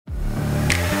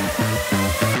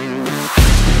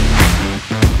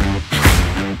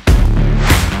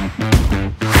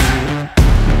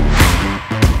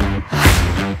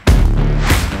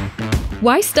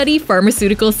Why study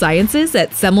pharmaceutical sciences at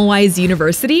Semmelweis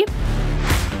University?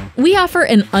 We offer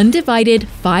an undivided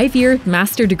 5-year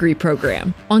master degree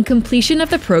program. On completion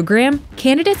of the program,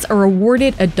 candidates are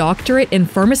awarded a doctorate in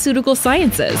pharmaceutical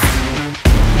sciences.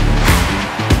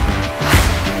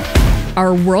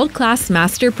 Our world-class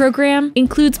master program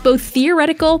includes both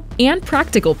theoretical and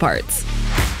practical parts.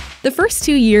 The first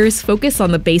 2 years focus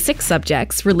on the basic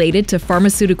subjects related to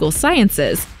pharmaceutical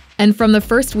sciences, and from the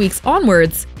first weeks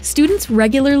onwards, students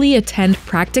regularly attend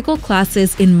practical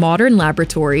classes in modern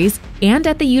laboratories and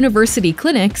at the university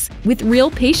clinics with real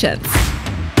patients.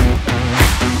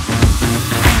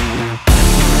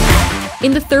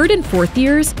 In the 3rd and 4th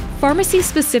years,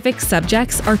 pharmacy-specific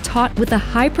subjects are taught with a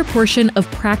high proportion of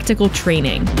practical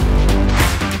training.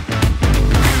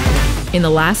 In the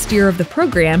last year of the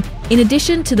program, in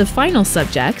addition to the final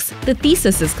subjects, the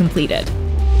thesis is completed.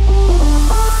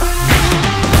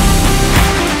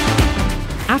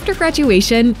 After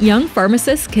graduation, young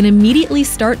pharmacists can immediately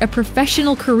start a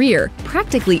professional career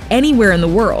practically anywhere in the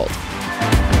world.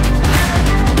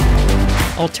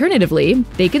 Alternatively,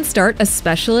 they can start a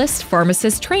specialist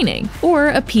pharmacist training or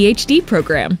a PhD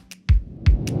program.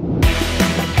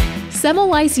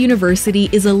 Semmelweis University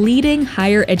is a leading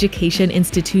higher education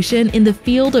institution in the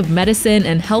field of medicine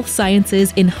and health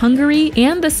sciences in Hungary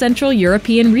and the Central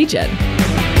European region.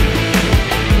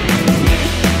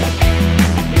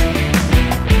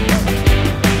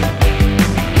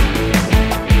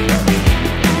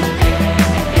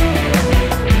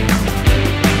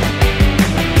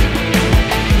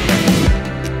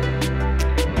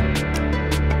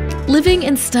 Living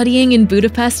and studying in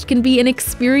Budapest can be an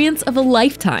experience of a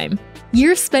lifetime.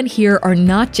 Years spent here are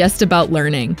not just about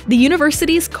learning. The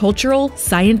university's cultural,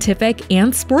 scientific,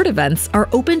 and sport events are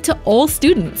open to all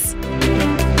students.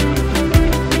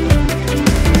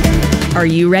 Are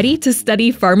you ready to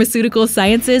study pharmaceutical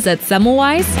sciences at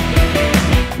Semmelweis?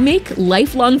 Make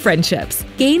lifelong friendships,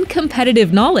 gain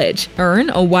competitive knowledge, earn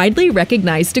a widely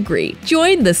recognized degree.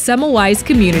 Join the Semmelweis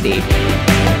community.